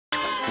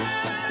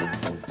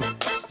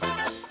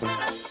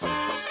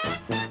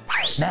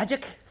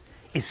Magic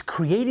is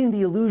creating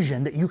the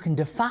illusion that you can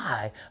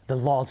defy the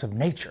laws of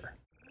nature.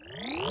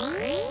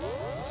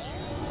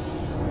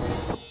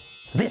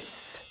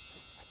 This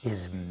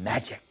is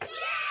magic.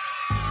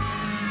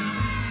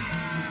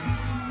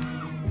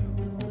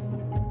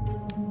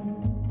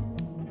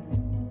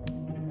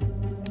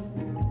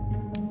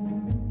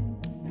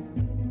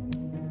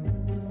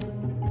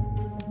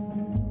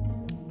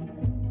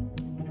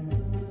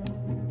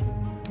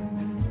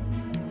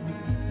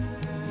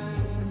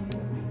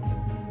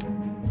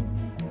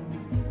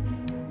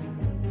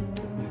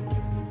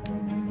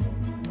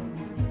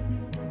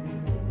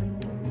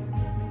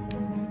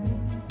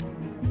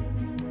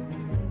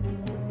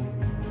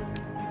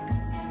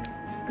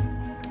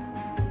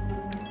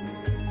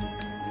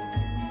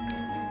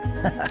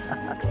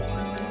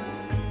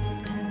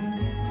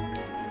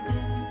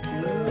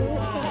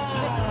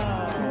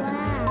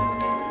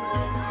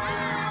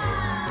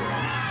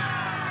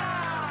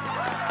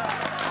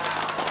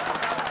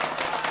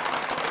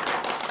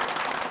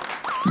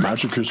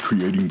 Magic is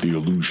creating the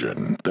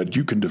illusion that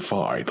you can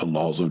defy the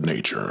laws of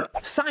nature.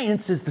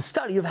 Science is the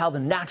study of how the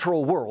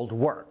natural world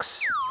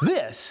works.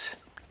 This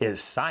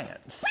is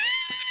science.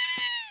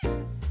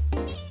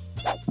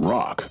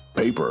 Rock,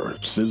 paper,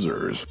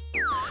 scissors.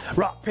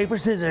 Rock, paper,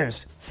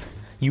 scissors.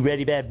 You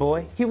ready, bad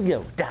boy? Here we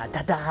go. Da,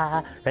 da,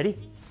 da. Ready?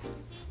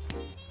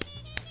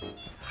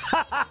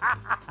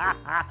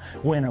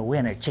 Winner,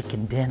 winner,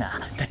 chicken dinner.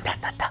 Da, da,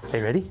 da, da. Are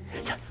you ready?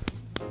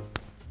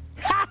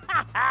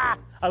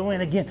 I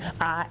win again.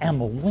 I am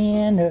a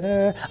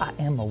winner. I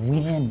am a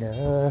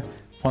winner.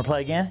 Want to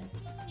play again?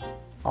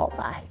 All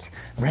right.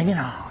 Bring it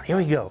on. Here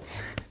we go.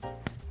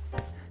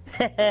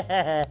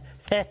 I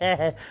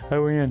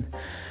win.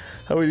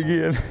 I win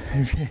again.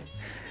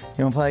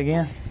 You want to play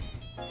again?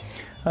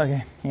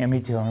 Okay. Yeah, me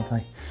too. I want to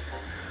play.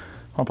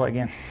 I want to play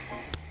again.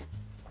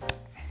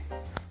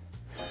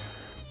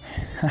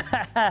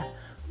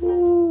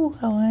 Ooh,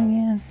 I win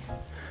again.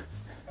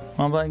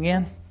 Want to play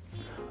again?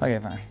 Okay,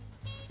 fine.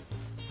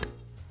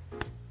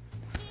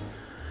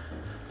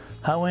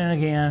 I win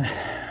again.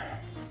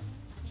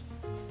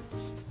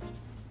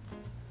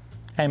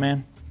 Hey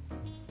man,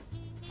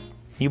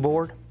 you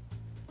bored?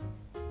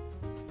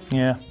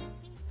 Yeah,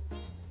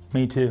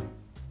 me too.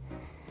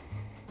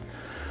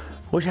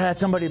 Wish I had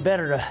somebody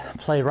better to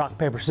play rock,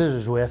 paper,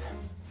 scissors with.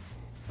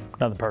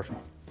 Nothing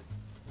personal.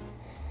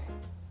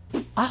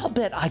 I'll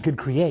bet I could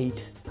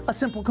create a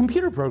simple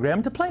computer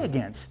program to play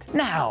against.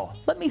 Now,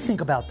 let me think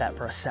about that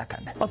for a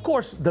second. Of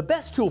course, the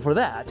best tool for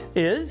that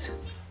is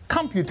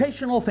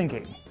computational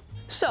thinking.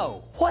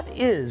 So, what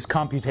is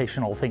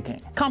computational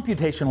thinking?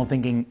 Computational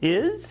thinking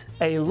is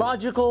a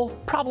logical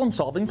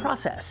problem-solving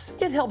process.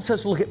 It helps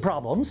us look at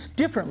problems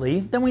differently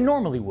than we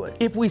normally would.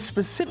 If we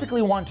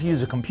specifically want to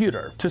use a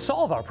computer to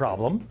solve our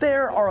problem,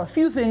 there are a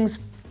few things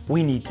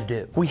we need to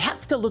do. We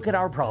have to look at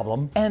our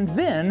problem and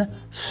then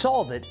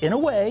solve it in a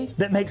way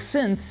that makes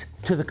sense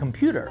to the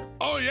computer.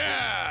 Oh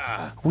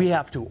yeah! We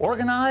have to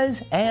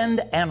organize and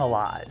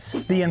analyze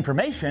the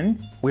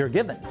information we're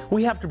given.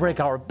 We have to break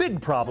our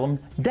big problem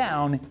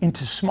down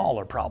into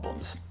smaller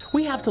problems.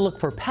 We have to look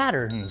for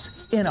patterns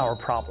in our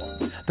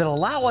problem that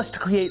allow us to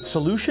create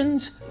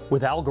solutions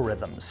with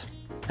algorithms.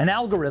 An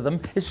algorithm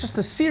is just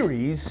a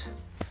series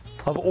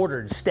of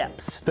ordered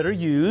steps that are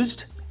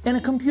used in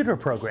a computer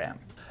program.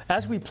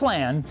 As we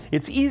plan,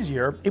 it's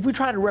easier if we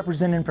try to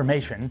represent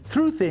information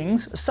through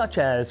things such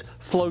as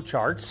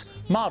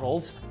flowcharts,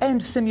 models,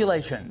 and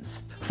simulations.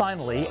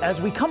 Finally,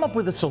 as we come up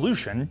with a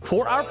solution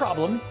for our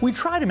problem, we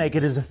try to make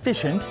it as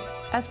efficient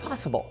as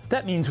possible.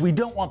 That means we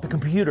don't want the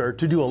computer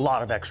to do a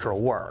lot of extra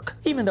work,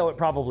 even though it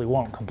probably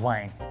won't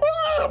complain.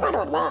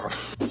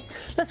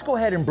 Let's go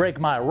ahead and break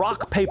my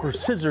rock, paper,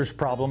 scissors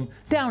problem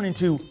down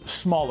into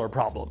smaller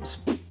problems.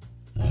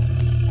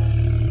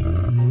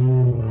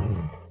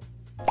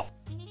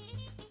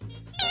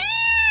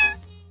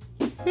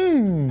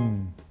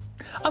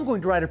 I'm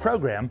going to write a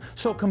program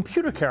so a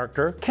computer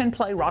character can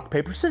play rock,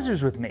 paper,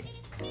 scissors with me.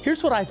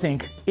 Here's what I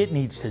think it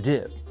needs to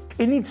do.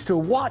 It needs to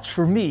watch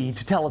for me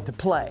to tell it to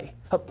play.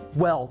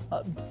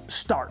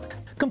 Start.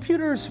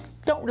 Computers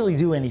don't really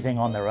do anything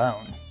on their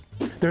own.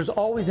 There's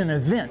always an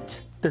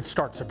event that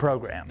starts a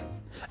program.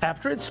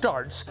 After it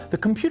starts, the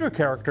computer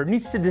character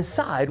needs to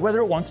decide whether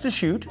it wants to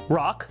shoot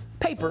rock,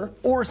 paper,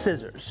 or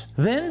scissors.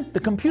 Then the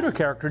computer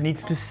character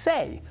needs to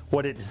say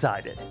what it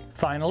decided.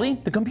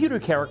 Finally, the computer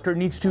character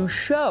needs to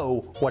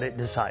show what it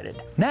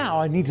decided. Now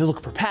I need to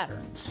look for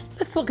patterns.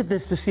 Let's look at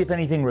this to see if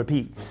anything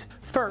repeats.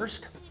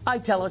 First, I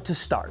tell it to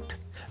start.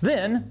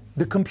 Then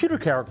the computer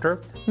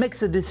character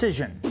makes a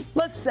decision.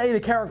 Let's say the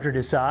character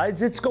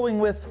decides it's going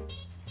with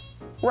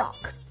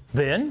rock.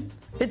 Then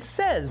it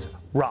says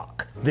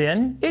rock.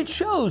 Then it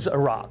shows a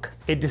rock.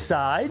 It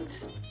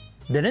decides,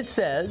 then it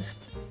says,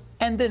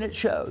 and then it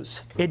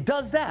shows. It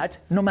does that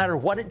no matter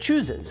what it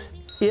chooses.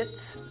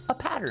 It's a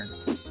pattern.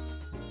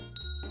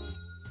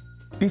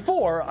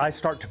 Before I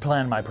start to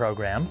plan my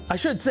program, I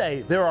should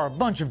say there are a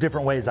bunch of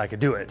different ways I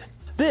could do it.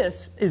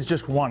 This is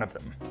just one of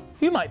them.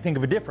 You might think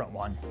of a different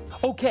one.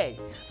 Okay,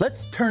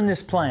 let's turn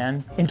this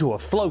plan into a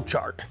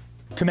flowchart.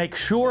 to make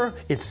sure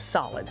it's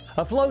solid.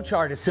 A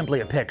flowchart is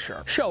simply a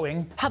picture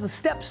showing how the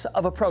steps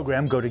of a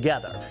program go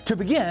together. To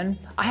begin,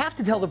 I have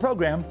to tell the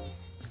program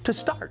to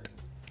start.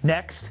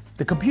 Next,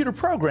 the computer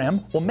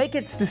program will make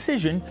its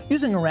decision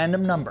using a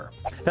random number.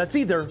 That's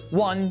either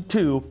 1,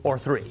 2, or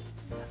 3.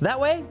 That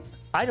way,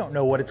 I don't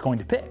know what it's going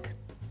to pick.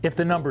 If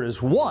the number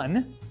is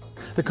 1,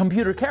 the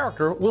computer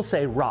character will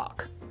say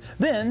rock.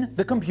 Then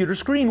the computer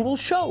screen will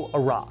show a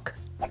rock.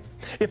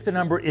 If the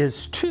number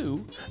is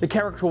 2, the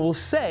character will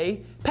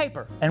say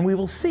paper, and we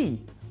will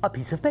see a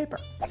piece of paper.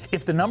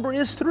 If the number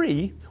is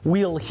 3,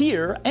 we'll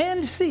hear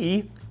and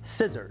see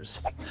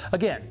scissors.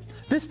 Again,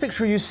 this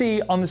picture you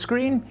see on the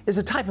screen is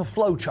a type of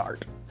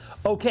flowchart.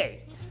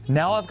 Okay,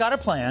 now I've got a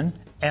plan,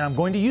 and I'm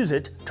going to use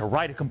it to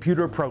write a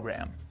computer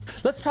program.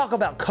 Let's talk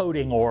about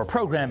coding or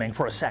programming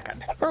for a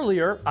second.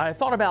 Earlier, I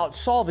thought about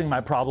solving my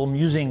problem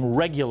using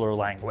regular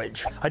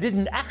language. I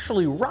didn't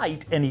actually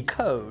write any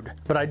code,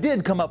 but I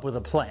did come up with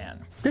a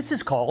plan. This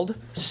is called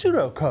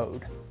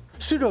pseudocode.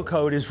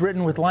 Pseudocode is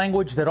written with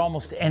language that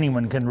almost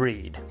anyone can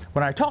read.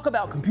 When I talk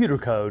about computer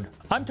code,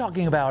 I'm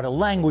talking about a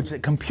language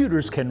that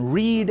computers can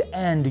read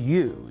and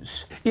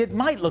use. It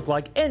might look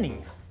like any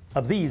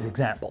of these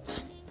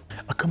examples.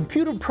 A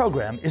computer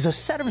program is a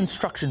set of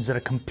instructions that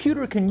a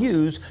computer can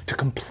use to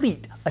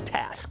complete a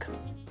task.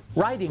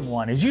 Writing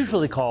one is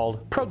usually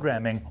called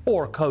programming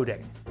or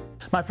coding.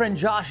 My friend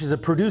Josh is a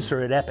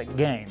producer at Epic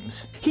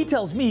Games. He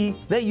tells me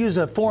they use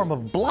a form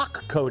of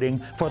block coding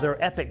for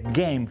their epic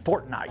game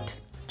Fortnite.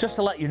 Just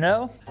to let you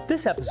know,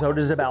 this episode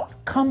is about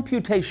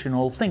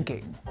computational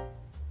thinking.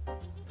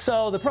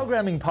 So the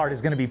programming part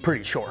is going to be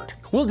pretty short.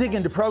 We'll dig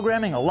into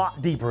programming a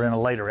lot deeper in a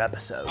later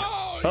episode.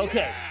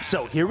 Okay,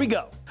 so here we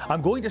go.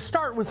 I'm going to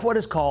start with what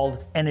is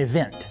called an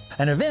event.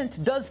 An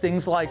event does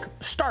things like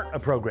start a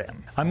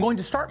program. I'm going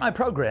to start my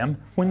program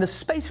when the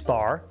space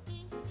bar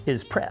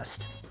is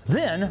pressed.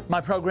 Then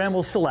my program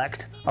will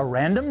select a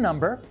random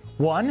number,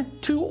 1,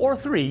 2, or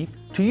 3,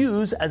 to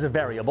use as a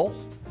variable.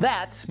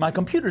 That's my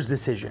computer's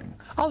decision.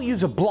 I'll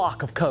use a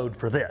block of code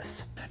for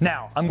this.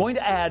 Now, I'm going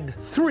to add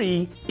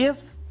 3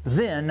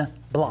 if-then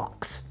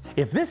blocks.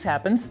 If this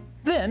happens,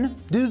 then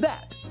do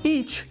that.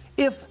 Each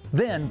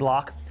if-then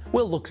block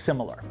will look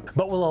similar,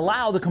 but will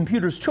allow the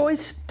computer's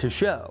choice to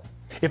show.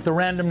 If the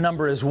random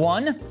number is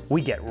 1,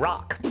 we get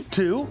rock.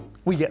 2,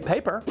 we get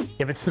paper.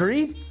 If it's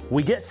 3,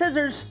 we get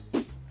scissors.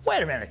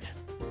 Wait a minute.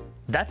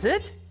 That's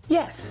it?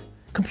 Yes.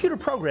 Computer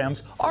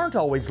programs aren't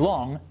always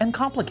long and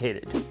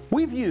complicated.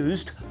 We've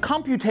used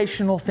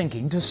computational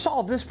thinking to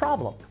solve this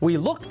problem. We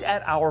looked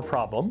at our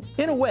problem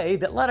in a way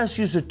that let us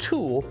use a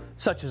tool,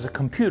 such as a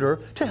computer,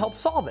 to help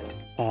solve it.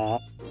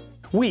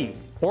 We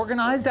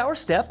organized our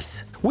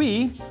steps,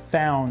 we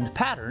found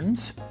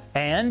patterns,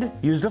 and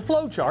used a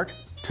flowchart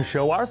to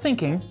show our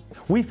thinking.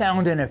 We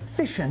found an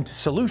efficient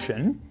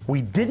solution.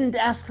 We didn't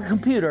ask the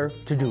computer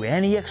to do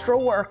any extra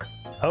work.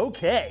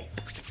 Okay.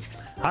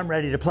 I'm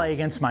ready to play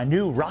against my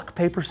new rock,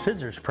 paper,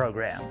 scissors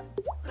program.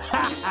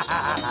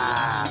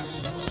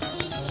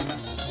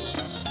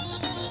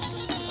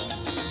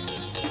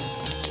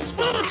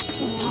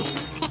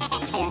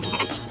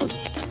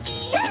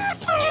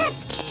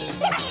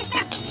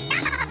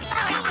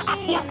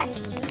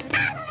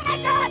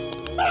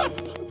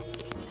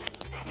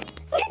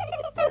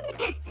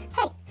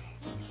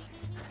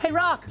 Hey,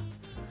 Rock,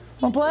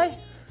 wanna play?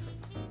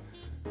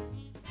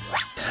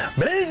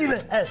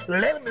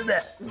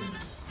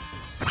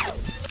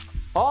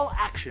 All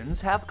actions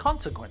have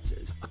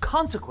consequences. A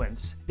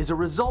consequence is a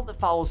result that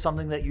follows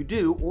something that you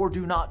do or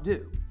do not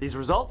do. These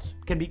results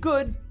can be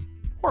good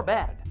or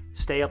bad.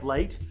 Stay up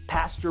late,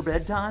 past your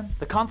bedtime.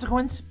 The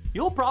consequence?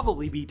 You'll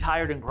probably be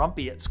tired and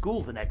grumpy at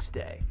school the next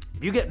day.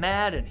 If you get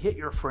mad and hit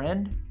your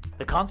friend,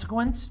 the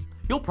consequence?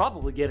 You'll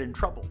probably get in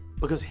trouble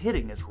because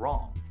hitting is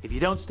wrong. If you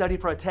don't study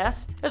for a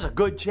test, there's a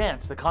good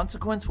chance the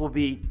consequence will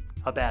be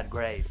a bad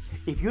grade.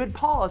 If you had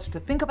paused to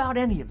think about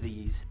any of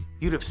these,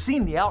 you'd have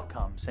seen the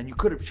outcomes and you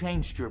could have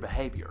changed your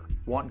behavior.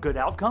 Want good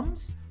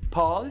outcomes?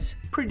 Pause,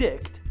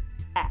 predict,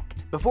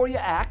 act. Before you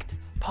act,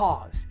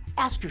 pause.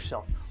 Ask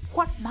yourself,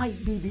 what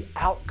might be the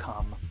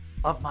outcome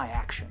of my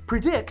action?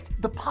 Predict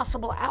the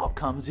possible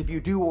outcomes if you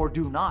do or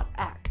do not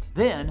act.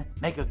 Then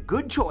make a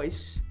good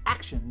choice.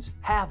 Actions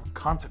have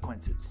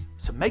consequences.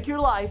 So make your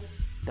life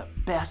the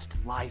best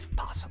life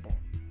possible.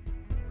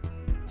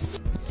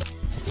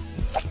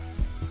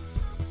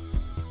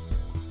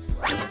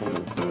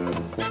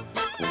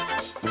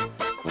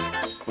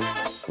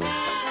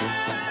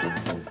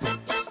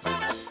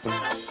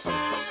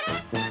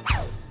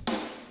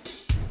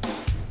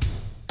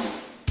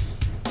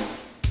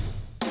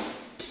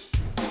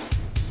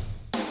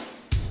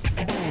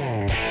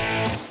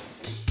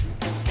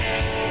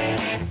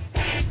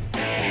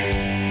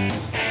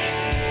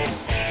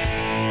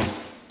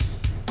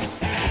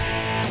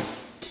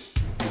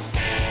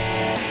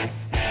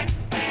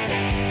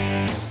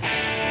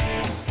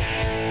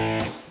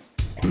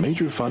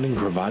 Major funding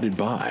provided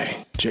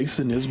by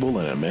Jason Isbell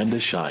and Amanda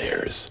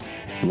Shires,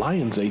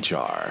 Lions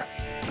HR,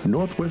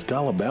 Northwest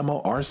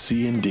Alabama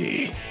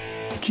RC&D,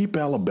 Keep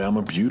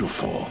Alabama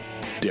Beautiful,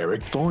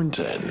 Derek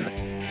Thornton,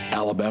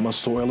 Alabama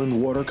Soil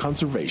and Water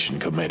Conservation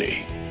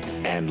Committee,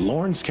 and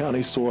Lawrence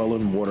County Soil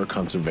and Water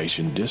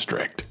Conservation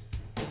District.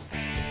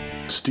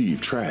 Steve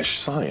Trash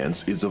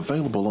Science is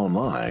available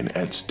online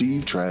at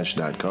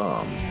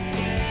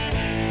stevetrash.com.